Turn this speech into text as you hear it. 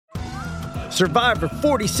Survivor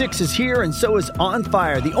 46 is here, and so is On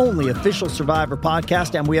Fire, the only official Survivor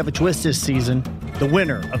podcast, and we have a twist this season. The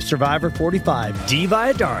winner of Survivor 45, Dee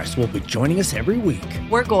Valladares, will be joining us every week.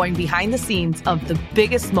 We're going behind the scenes of the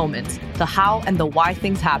biggest moments, the how and the why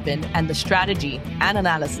things happen, and the strategy and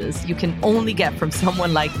analysis you can only get from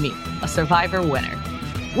someone like me, a Survivor winner.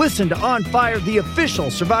 Listen to On Fire, the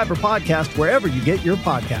official Survivor podcast, wherever you get your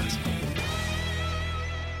podcast.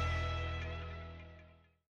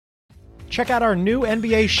 Check out our new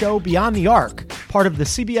NBA show, Beyond the Arc, part of the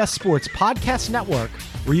CBS Sports Podcast Network,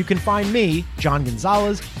 where you can find me, John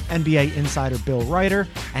Gonzalez, NBA insider Bill Ryder,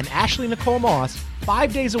 and Ashley Nicole Moss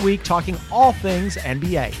 5 days a week talking all things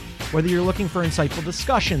NBA. Whether you're looking for insightful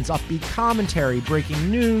discussions, upbeat commentary, breaking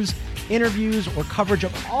news, interviews, or coverage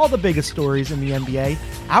of all the biggest stories in the NBA,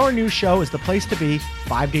 our new show is the place to be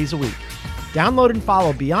 5 days a week. Download and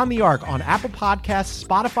follow Beyond the Arc on Apple Podcasts,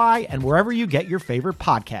 Spotify, and wherever you get your favorite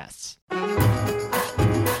podcasts.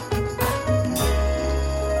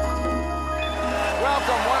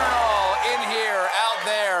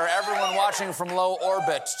 Watching from low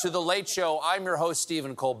orbit to the Late Show. I'm your host,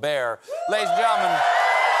 Stephen Colbert. Ladies and gentlemen,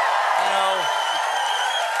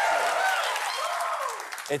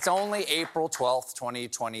 it's only April 12th,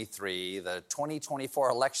 2023. The 2024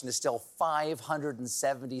 election is still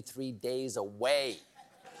 573 days away.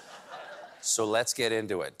 So let's get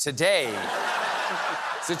into it. Today,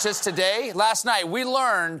 is it just today? Last night, we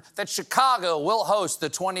learned that Chicago will host the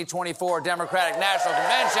 2024 Democratic National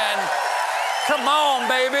Convention. Come on,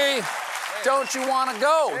 baby. Don't you want to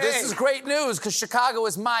go? This is great news because Chicago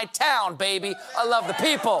is my town, baby. I love the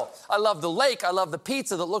people. I love the lake. I love the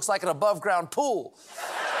pizza that looks like an above-ground pool.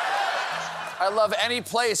 I love any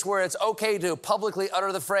place where it's okay to publicly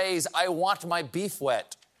utter the phrase, I want my beef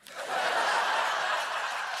wet.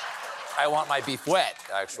 I want my beef wet,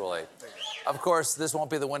 actually. Of course, this won't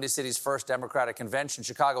be the Windy City's first Democratic convention.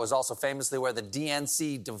 Chicago is also famously where the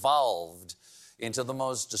DNC devolved into the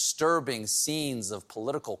most disturbing scenes of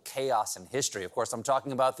political chaos in history. Of course, I'm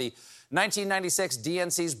talking about the 1996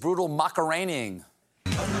 DNC's brutal Macarening.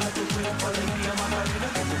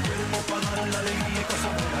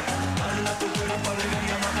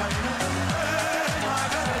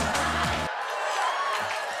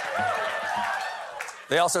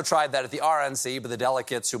 They also tried that at the RNC, but the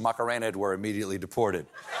delegates who Macarena'd were immediately deported.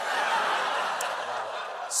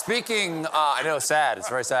 Speaking, I know, sad, it's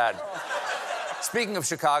very sad. Speaking of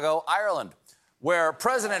Chicago, Ireland, where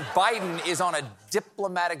President Biden is on a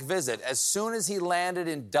diplomatic visit. As soon as he landed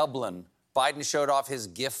in Dublin, Biden showed off his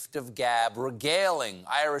gift of gab, regaling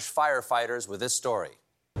Irish firefighters with this story.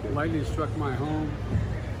 Lightning struck my home,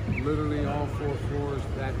 literally all 4 floors,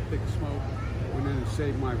 that thick smoke. Went in and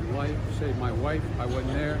saved my life, saved my wife. I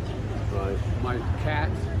wasn't there. Right. My cat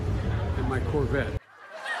and my Corvette.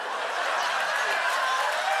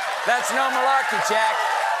 That's no malarkey, Jack.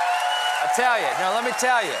 I tell you, no, let me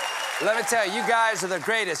tell you, you guys are the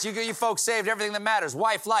greatest. You folks saved everything that matters.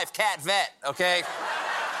 Wife, life, cat, vet, okay?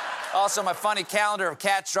 Also, my funny calendar of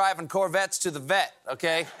cats driving Corvettes to the vet,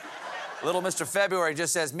 okay? Little Mr. February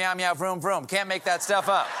just says, meow, meow, vroom, vroom. Can't make that stuff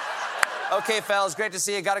up. Okay, fellas, great to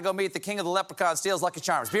see you. Gotta go meet the king of the leprechaun steals Lucky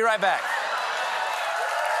Charms. Be right back.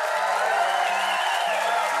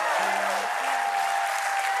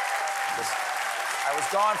 I was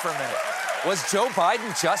gone for a minute. Was Joe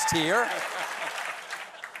Biden just here?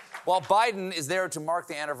 While Biden is there to mark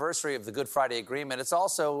the anniversary of the Good Friday Agreement, it's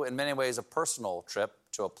also, in many ways, a personal trip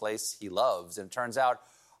to a place he loves. And it turns out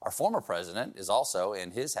our former president is also in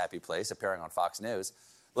his happy place, appearing on Fox News.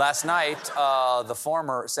 Last night, the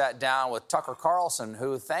former sat down with Tucker Carlson,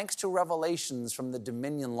 who, thanks to revelations from the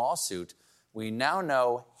Dominion lawsuit, we now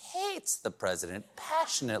know hates the president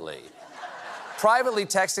passionately, privately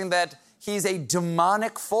texting that he's a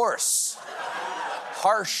demonic force.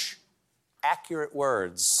 Harsh, accurate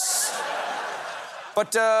words.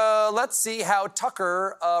 But let's see how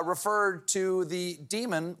Tucker referred to the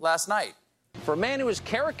demon last night. For a man who is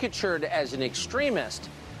caricatured as an extremist,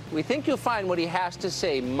 we think you'll find what he has to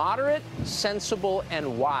say moderate, sensible,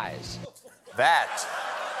 and wise. That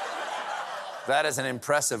is an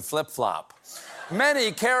impressive flip-flop.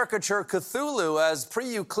 Many caricature Cthulhu as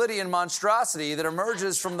pre-Euclidean monstrosity that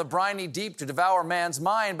emerges from the briny deep to devour man's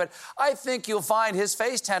mind, but I think you'll find his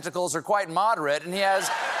face tentacles are quite moderate, and he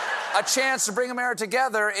has a chance to bring America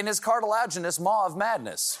together in his cartilaginous maw of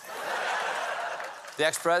madness. The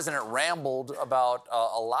ex-president rambled about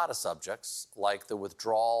a lot of subjects, like the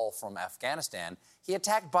withdrawal from Afghanistan. He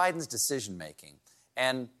attacked Biden's decision-making,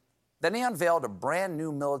 and then he unveiled a brand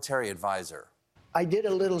new military advisor. I did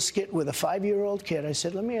a little skit with a 5-year-old kid. I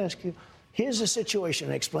said, let me ask you, here's the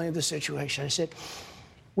situation. I explained the situation. I said,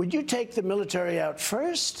 Would you take the military out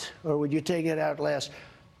first, or would you take it out last?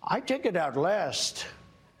 I take it out last.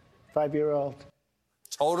 5-year-old.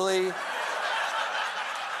 Totally.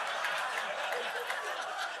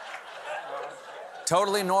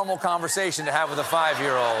 Totally normal conversation to have with a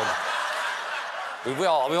 5-year-old. We've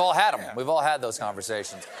all had them. We've all had those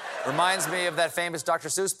conversations. Reminds me of that famous Dr.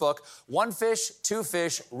 Seuss book, One Fish, Two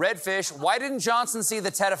Fish, Red Fish. Why didn't Johnson see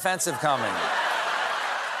the Tet Offensive coming?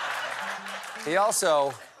 He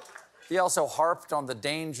also harped on the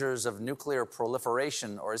dangers of nuclear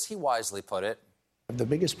proliferation, or as he wisely put it, The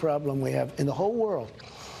biggest problem we have in the whole world,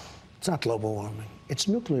 it's not global warming, it's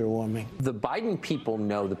nuclear warming. The Biden people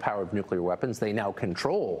know the power of nuclear weapons. They now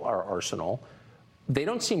control our arsenal. They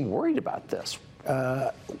don't seem worried about this.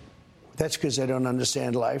 That's because they don't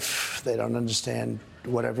understand life. They don't understand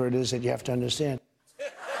whatever it is that you have to understand.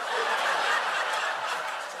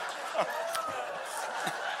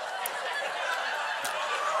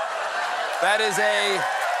 that is a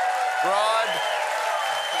broad...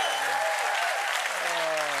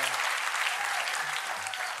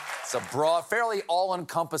 It's a broad, fairly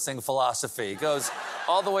all-encompassing philosophy. It goes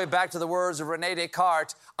all the way back to the words of René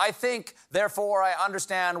Descartes. I think, therefore I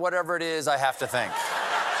understand whatever it is I have to think.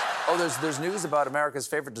 Oh, there's news about America's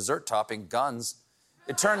favorite dessert topping, guns.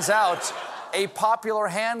 It turns out a popular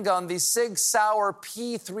handgun, the Sig Sauer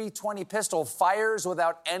P320 pistol, fires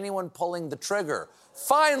without anyone pulling the trigger.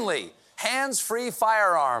 Finally, hands-free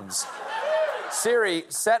firearms. Siri,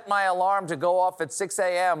 set my alarm to go off at 6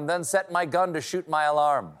 a.m., then set my gun to shoot my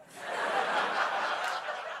alarm.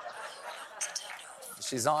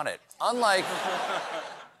 She's on it. Unlike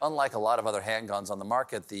a lot of other handguns on the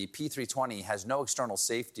market, the P320 has no external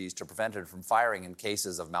safeties to prevent it from firing in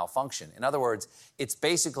cases of malfunction. In other words, it's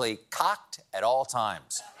basically cocked at all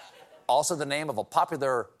times. Also the name of a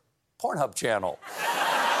popular Pornhub channel.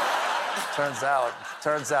 Turns out.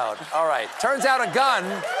 All right, turns out a gun.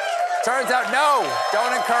 Turns out, no,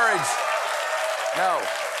 don't encourage. No.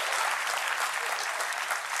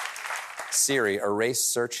 Siri, erase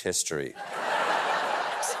search history.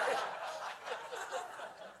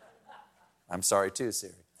 I'm sorry too,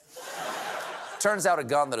 Siri. Turns out a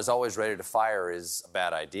gun that is always ready to fire is a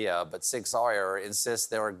bad idea, but Sig Sauer insists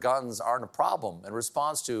their guns aren't a problem. In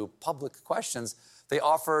response to public questions, they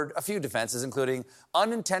offered a few defenses, including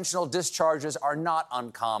unintentional discharges are not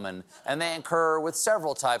uncommon, and they occur with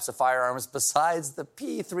several types of firearms besides the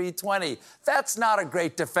P320. That's not a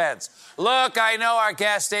great defense. Look, I know our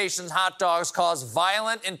gas stations' hot dogs cause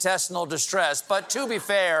violent intestinal distress, but to be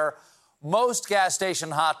fair, most gas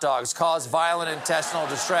station hot dogs cause violent intestinal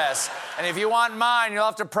distress. And if you want mine, you'll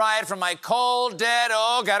have to pry it from my cold, dead,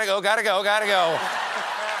 gotta go.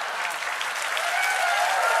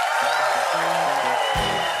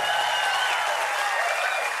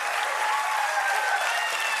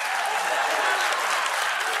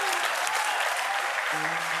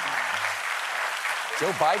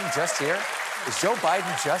 Joe Biden just here? Is Joe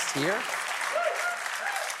Biden just here?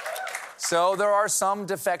 So there are some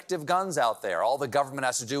defective guns out there. All the government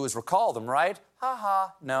has to do is recall them, right?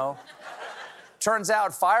 No. Turns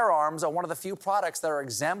out firearms are one of the few products that are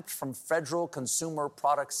exempt from federal consumer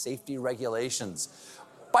product safety regulations.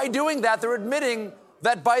 By doing that, they're admitting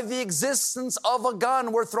that by the existence of a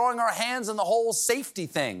gun, we're throwing our hands in the whole safety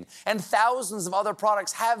thing. And thousands of other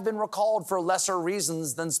products have been recalled for lesser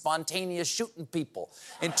reasons than spontaneous shooting people.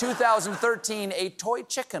 In 2013, a toy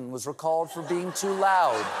chicken was recalled for being too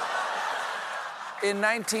loud. In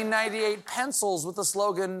 1998, pencils with the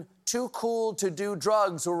slogan, "Too cool to do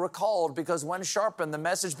drugs," were recalled because when sharpened, the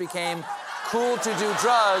message became, "Cool to do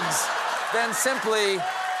drugs," then simply,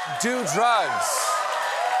 "Do drugs."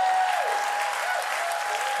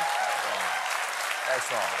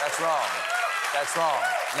 That's wrong.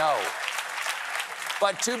 No.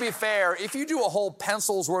 But to be fair, if you do a whole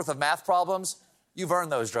pencil's worth of math problems, you've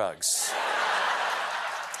earned those drugs.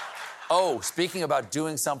 Oh, speaking about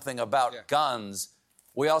doing something about guns,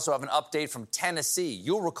 we also have an update from Tennessee.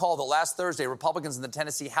 You'll recall that last Thursday, Republicans in the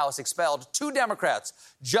Tennessee House expelled 2 Democrats,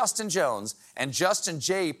 Justin Jones and Justin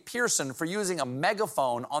J. Pearson, for using a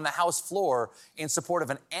megaphone on the House floor in support of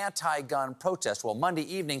an anti-gun protest. Well, Monday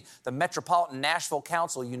evening, the Metropolitan Nashville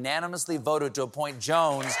Council unanimously voted to appoint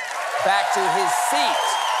Jones back to his seat.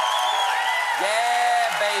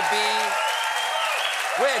 Yeah, baby.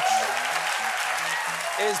 Which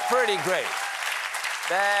is pretty great.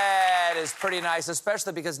 That is pretty nice,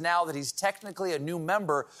 especially because now that he's technically a new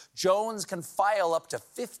member, Jones can file up to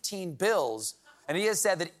 15 bills, and he has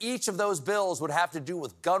said that each of those bills would have to do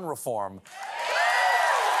with gun reform.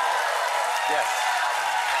 Yes.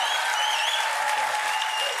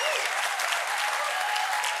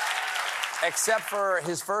 Except for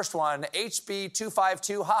his first one, HB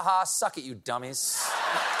 252, haha, suck it, you dummies.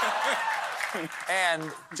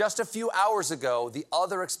 And just a few hours ago, the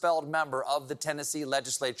other expelled member of the Tennessee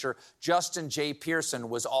legislature, Justin J. Pearson,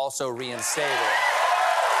 was also reinstated.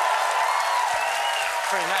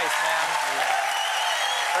 Pretty nice, man.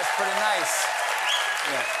 That's pretty nice.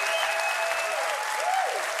 Yeah.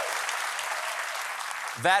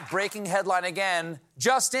 That breaking headline again,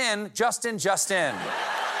 Justin.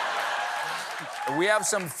 We have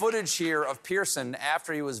some footage here of Pearson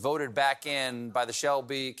after he was voted back in by the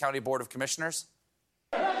Shelby County Board of Commissioners.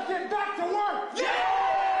 Let's get back to work! Yeah!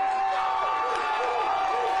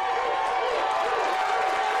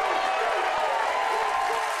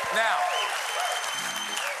 Now,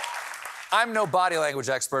 I'm no body language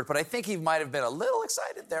expert, but I think he might have been a little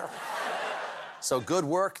excited there. So good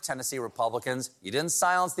work, Tennessee Republicans. You didn't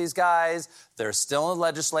silence these guys. They're still in the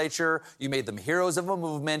legislature. You made them heroes of a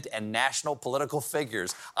movement and national political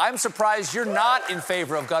figures. I'm surprised you're not in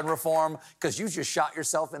favor of gun reform because you just shot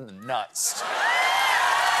yourself in the nuts.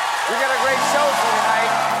 We got a great show for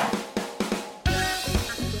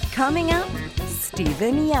tonight. Coming up,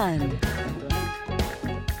 Stephen Yeun.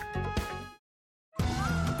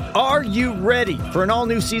 Are you ready for an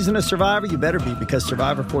all-new season of Survivor? You better be, because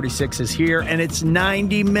Survivor 46 is here, and it's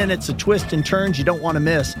 90 minutes of twists and turns you don't want to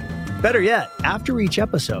miss. Better yet, after each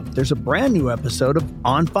episode, there's a brand new episode of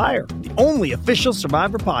On Fire, the only official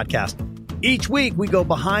Survivor podcast. Each week, we go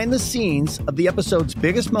behind the scenes of the episode's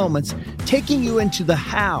biggest moments, taking you into the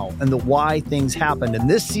how and the why things happened. And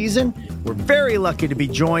this season, we're very lucky to be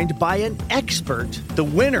joined by an expert, the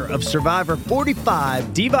winner of Survivor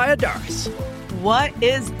 45, Dee Valladares. What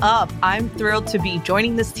is up? I'm thrilled to be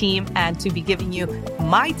joining this team and to be giving you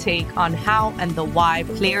my take on how and the why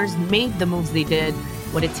players made the moves they did,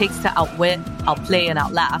 what it takes to outwit, outplay, and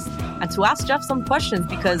outlast, and to ask Jeff some questions,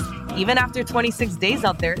 because even after 26 days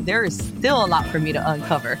out there is still a lot for me to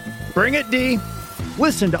uncover. Bring it, Dee.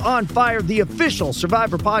 Listen to On Fire, the official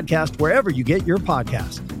Survivor podcast, wherever you get your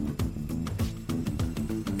podcast.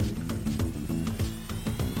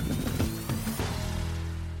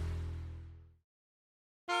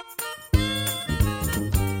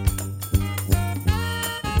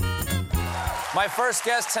 My first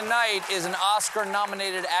guest tonight is an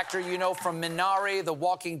Oscar-nominated actor you know from Minari, The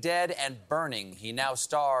Walking Dead, and Burning. He now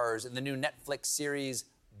stars in the new Netflix series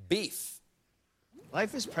Beef.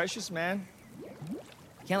 Life is precious, man. You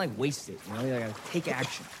can't, waste it, you know? You gotta take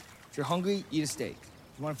action. If you're hungry, eat a steak.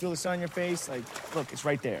 If you wanna feel the sun on your face, look, it's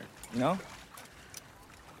right there, you know?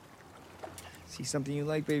 See something you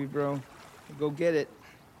like, baby bro, go get it.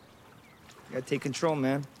 You gotta take control,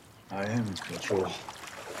 man. I am in control.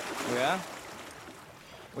 Oh, yeah?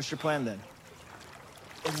 What's your plan, then?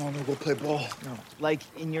 I'm gonna go play ball. No,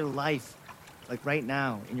 in your life. Right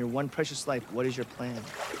now, in your one precious life, what is your plan?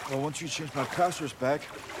 Well, once you change my passwords back,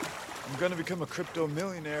 I'm gonna become a crypto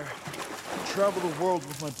millionaire. Travel the world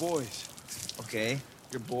with my boys. Okay,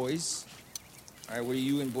 your boys? All right, what are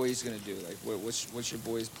you and boys gonna do? What's your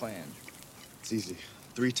boys' plan? It's easy.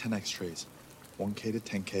 3 10x trades. 1K to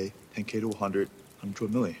 10K, 10K to 100, 100 to a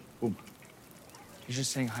million. Boom. You're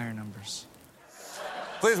just saying higher numbers.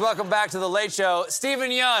 Please welcome back to The Late Show,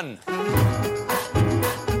 Stephen Yeun. So nice.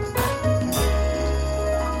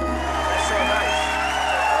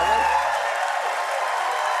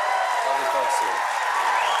 Lovely folks here.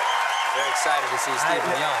 Very excited to see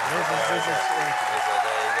Stephen Yeun. There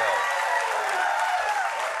you go.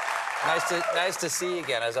 Nice to see you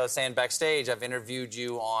again. As I was saying backstage, I've interviewed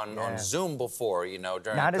you on Zoom before, during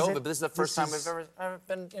COVID, but this is the first time we've ever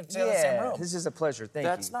been in the same room. This is a pleasure. Thank you.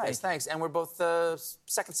 That's nice, thanks. And we're both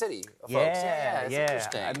Second City folks. Yeah, it's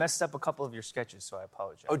interesting. I messed up a couple of your sketches, so I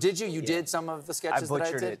apologize. Oh, did you? You did some of the sketches that I did?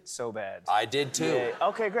 I butchered it so bad. I did too. Yeah.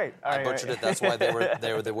 Okay, great. I butchered it. That's why they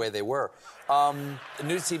were the way they were. The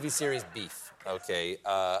new TV series Beef,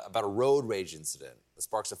 about a road rage incident that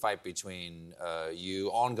sparks a fight between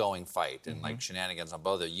ongoing fight and shenanigans on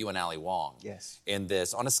both of you and Ali Wong. Yes. In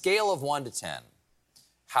this, on a scale of 1 to 10,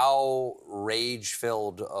 how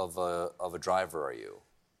rage-filled of a driver are you?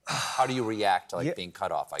 How do you react to being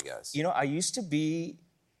cut off, I guess? I used to be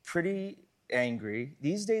pretty angry.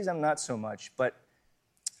 These days, I'm not so much, but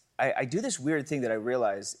I do this weird thing that I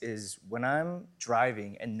realize is when I'm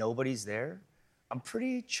driving and nobody's there, I'm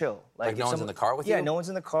pretty chill. Like no one's in the car with you? Yeah, no one's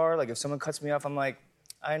in the car. If someone cuts me off, I'm like,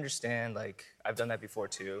 I understand. I've done that before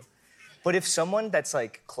too. But if someone that's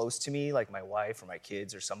close to me, like my wife or my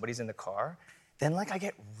kids or somebody's in the car, then I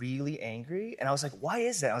get really angry. And I was like, why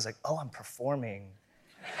is that? I was like, oh, I'm performing.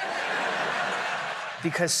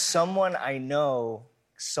 Because someone I know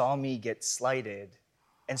saw me get slighted,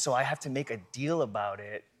 and so I have to make a deal about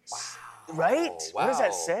it. Wow. Right? Oh, What does wow.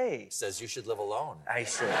 that say? It says you should live alone. I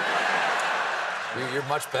should. You're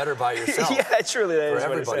much better by yourself. Yeah, truly, that For is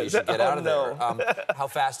what it everybody, you says. should get out of there. How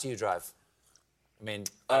fast do you drive? I mean,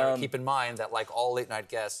 keep in mind that like all late night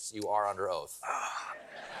guests, you are under oath.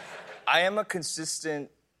 I am a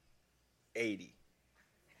consistent 80.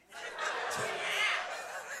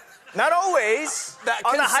 Not always.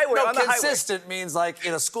 On the highway. No, on the consistent means like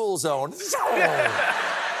in a school zone.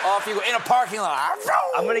 Off you go in a parking lot.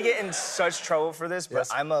 I'm gonna get in such trouble for this, but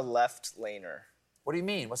Yes. I'm a left laner. What do you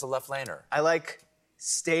mean? What's a left laner? I like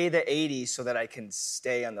stay the 80 so that I can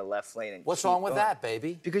stay on the left lane. And What's keep wrong with going. that,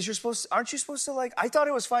 baby? Because aren't you supposed to like? I thought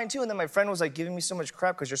it was fine too, and then my friend was like giving me so much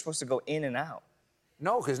crap because you're supposed to go in and out.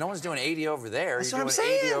 No, because no one's doing 80 over there. That's You're what I'm doing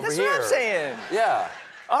 80 saying. over That's here. what I'm saying. Yeah.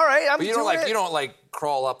 All right, I'm But you doing it. don't like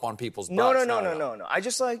crawl up on people's butts. No. I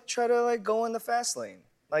just like try to like go in the fast lane.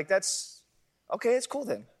 Like that's okay. It's cool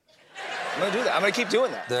then. I'm gonna do that. I'm gonna keep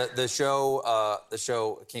doing that. The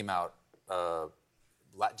show came out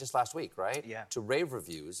just last week, right? Yeah. To rave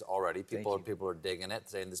reviews already. People are digging it,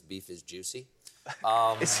 saying this beef is juicy.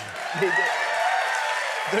 There's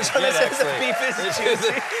one that says the beef is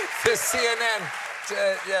juicy. The CNN,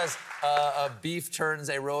 yes. Beef turns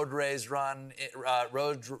a road rage run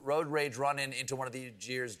into one of the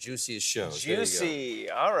year's juiciest shows. Juicy.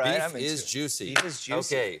 All right. Beef is juicy. Beef is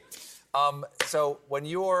juicy. Okay. So when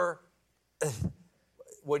you're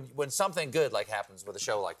when something good like happens with a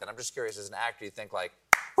show like that, I'm just curious as an actor, you think like,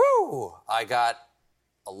 whoo, I got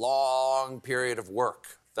a long period of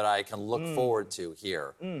work that I can look forward to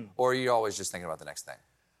here, or are you always just thinking about the next thing?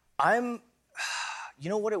 You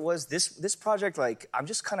know what it was? This project, like, I'm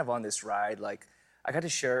just kind of on this ride. Like, I got to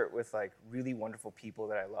share it with, like, really wonderful people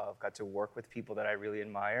that I love, got to work with people that I really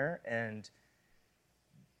admire, and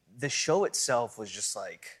the show itself was just,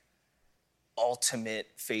 like, ultimate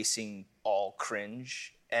facing all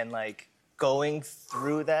cringe, and, like, going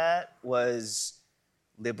through that was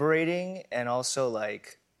liberating, and also,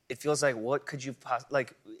 like, it feels like, what could you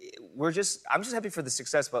like, I'm just happy for the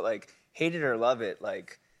success, but, like, hate it or love it,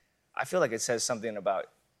 like, I feel like it says something about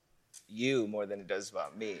you more than it does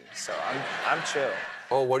about me. So I'm chill.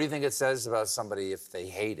 Oh, what do you think it says about somebody if they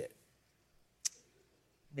hate it?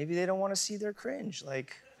 Maybe they don't want to see their cringe.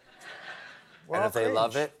 Like, And if they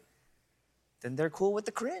love it? then they're cool with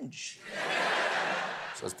the cringe.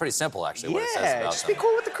 So it's pretty simple, actually, what it says Yeah, about just them. be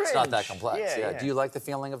cool with the cringe. It's not that complex. Yeah. Do you like the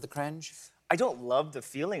feeling of the cringe? I don't love the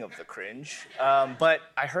feeling of the cringe, but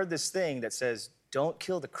I heard this thing that says, don't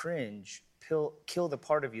kill the cringe, kill the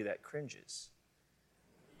part of you that cringes.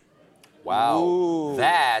 Wow. Ooh.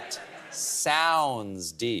 That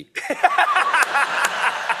sounds deep.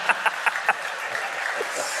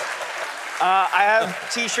 I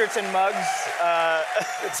have T-shirts and mugs.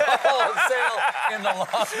 It's all on sale in the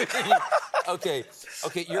lobby. Okay.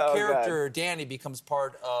 Your character, Danny, becomes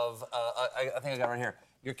part of, I think I got it right here.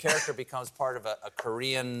 Your character becomes part of a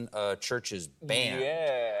Korean church's band.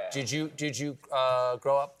 Yeah. Did you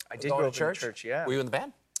grow up? I did going grow to up church? in church, yeah. Were you in the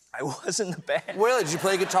band? I was in the band. Really? Did you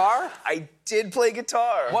play guitar? I did play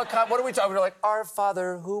guitar. What are we talking? We're like, Our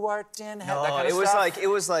Father who art in heaven. That kind of stuff? It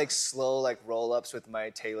was like slow like roll-ups with my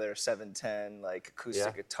Taylor 710 like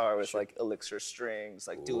acoustic guitar with like Elixir strings,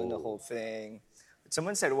 like doing the whole thing.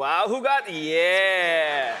 Someone said, "Wow, who got the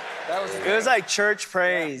yeah?" It was like church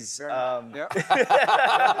praise. And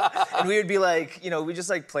we would be like, we just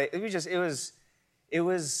like play. It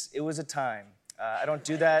was a time. I don't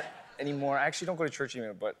do that anymore. I actually don't go to church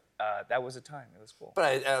anymore, but that was a time. It was cool.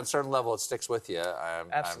 But at a certain level, it sticks with you.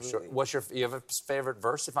 Absolutely. I'm sure. You have a favorite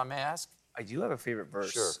verse, if I may ask? I do have a favorite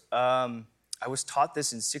verse. Sure. I was taught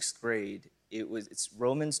this in 6th grade. It's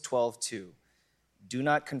Romans 12:2. Do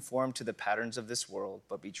not conform to the patterns of this world,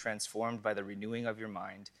 but be transformed by the renewing of your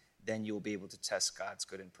mind. Then you will be able to test God's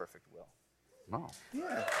good and perfect will. No.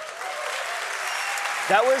 Yeah.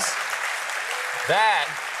 That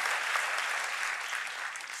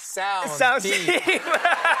sounds deep.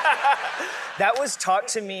 That was taught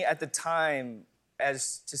to me at the time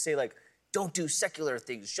as to say, like, don't do secular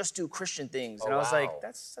things, just do Christian things. And I was like,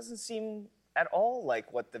 that doesn't seem at all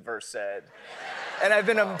like what the verse said. And I've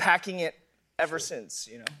been unpacking it ever since,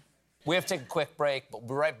 We have to take a quick break, but we'll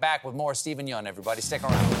be right back with more Stephen Yeun, everybody. Stick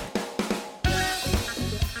around.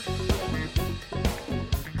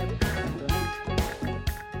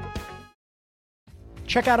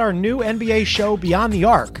 Check out our new NBA show, Beyond the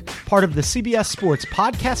Arc, part of the CBS Sports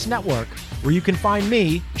Podcast Network, where you can find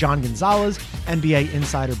me, John Gonzalez, NBA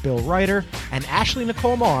insider Bill Ryder, and Ashley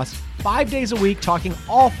Nicole Moss 5 days a week talking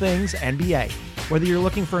all things NBA. Whether you're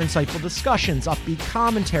looking for insightful discussions, upbeat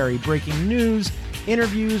commentary, breaking news,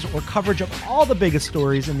 interviews, or coverage of all the biggest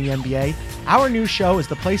stories in the NBA, our new show is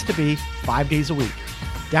the place to be 5 days a week.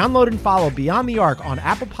 Download and follow Beyond the Arc on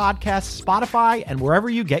Apple Podcasts, Spotify, and wherever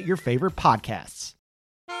you get your favorite podcasts.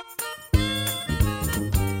 Hey,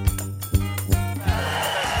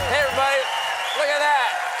 everybody, look at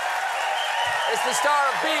that. It's the star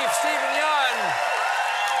of Beef, Stephen Yeun.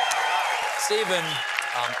 Stephen,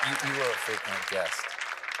 you were a frequent guest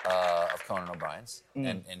of Conan O'Brien's,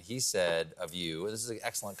 and he said of you, this is an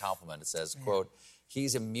excellent compliment, it says, quote,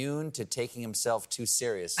 he's immune to taking himself too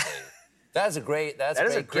seriously. That is a great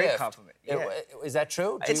great compliment. Yeah. Is that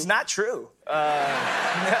true? It's not true.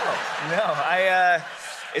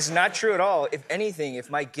 It's not true at all. If anything, if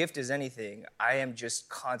my gift is anything, I am just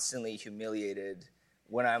constantly humiliated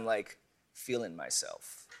when I'm like feeling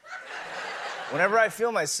myself. Whenever I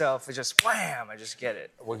feel myself, it's just wham, I just get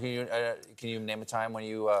it. Well, can you name a time when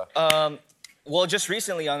you? Well, just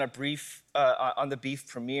recently on on the Beef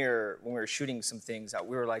premiere, when we were shooting some things out,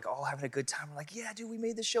 we were like all having a good time. We're like, yeah, dude, we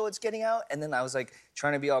made the show, it's getting out. And then I was like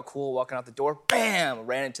trying to be all cool, walking out the door, bam,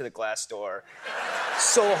 ran into the glass door.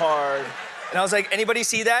 So hard. And I was like, anybody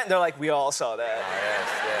see that? And they're like, we all saw that. Oh,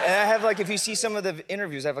 yes. And I have like, if you see some of the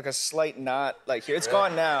interviews, I have like a slight knot like here. It's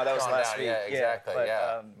gone now, that was last week. Yeah, exactly,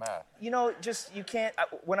 But, you know, just, you can't,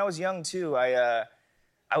 when I was young too, I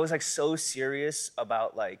was like so serious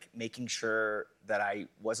about like making sure that I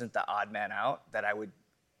wasn't the odd man out, that I would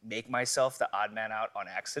make myself the odd man out on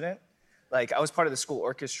accident. Like I was part of the school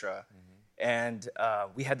orchestra, and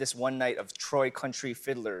we had this one night of Troy Country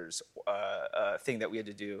Fiddlers thing that we had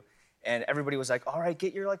to do. And everybody was like, all right,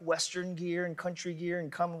 get your like Western gear and country gear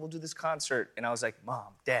and come and we'll do this concert. And I was like,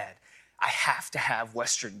 Mom, Dad, I have to have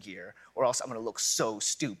Western gear or else I'm gonna look so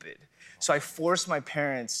stupid. So I forced my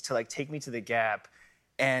parents to like take me to the Gap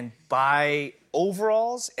and buy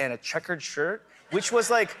overalls and a checkered shirt, which was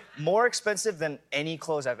like more expensive than any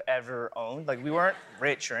clothes I've ever owned. Like we weren't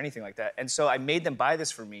rich or anything like that. And so I made them buy this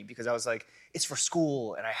for me because I was like, it's for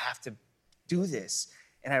school and I have to do this.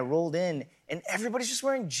 And I rolled in and everybody's just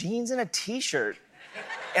wearing jeans and a t-shirt.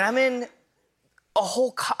 And I'm in a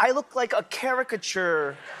whole, I look like a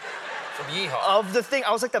caricature from Yeehaw of the thing.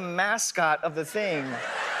 I was like the mascot of the thing.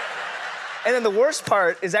 And then the worst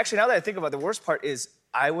part is actually, now that I think about it, the worst part is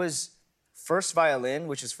I was first violin,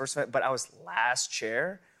 which is but I was last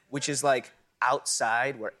chair, which is like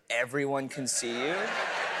outside where everyone can see you.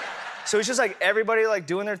 So it's just like everybody like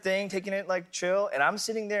doing their thing, taking it like chill, and I'm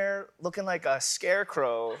sitting there looking like a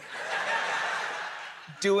scarecrow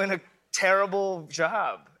doing a terrible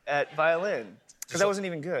job at violin because I wasn't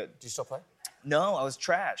even good. Do you still play? No, I was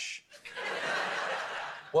trash.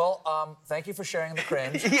 Well, thank you for sharing the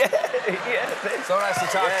cringe. Yeah. Thanks. So nice to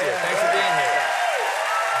talk to you. Thanks for being here.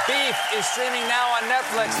 Beef is streaming now on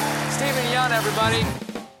Netflix. Stephen Yeun, everybody.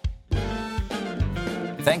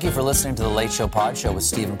 Thank you for listening to The Late Show Pod Show with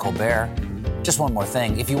Stephen Colbert. Just one more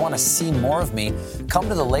thing. If you want to see more of me, come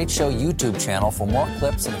to The Late Show YouTube channel for more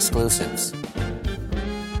clips and exclusives.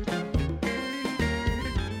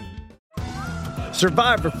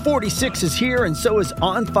 Survivor 46 is here, and so is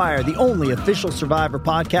On Fire, the only official Survivor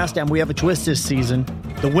podcast, and we have a twist this season.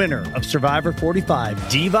 The winner of Survivor 45,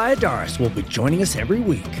 Dee Valladares, will be joining us every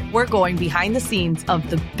week. We're going behind the scenes of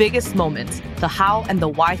the biggest moments, the how and the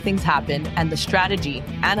why things happen, and the strategy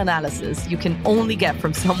and analysis you can only get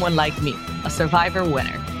from someone like me, a Survivor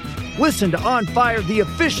winner. Listen to On Fire, the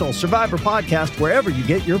official Survivor podcast, wherever you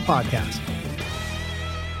get your podcasts.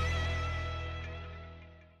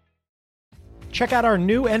 Check out our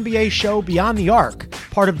new NBA show, Beyond the Arc,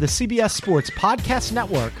 part of the CBS Sports Podcast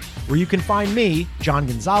Network, where you can find me, John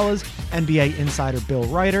Gonzalez, NBA insider Bill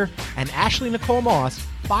Reiter, and Ashley Nicole Moss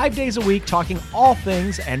 5 days a week talking all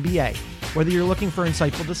things NBA. Whether you're looking for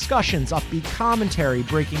insightful discussions, upbeat commentary,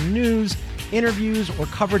 breaking news, interviews, or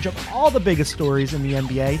coverage of all the biggest stories in the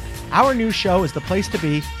NBA, our new show is the place to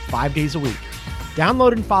be 5 days a week.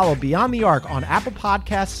 Download and follow Beyond the Arc on Apple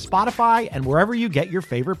Podcasts, Spotify, and wherever you get your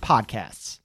favorite podcasts.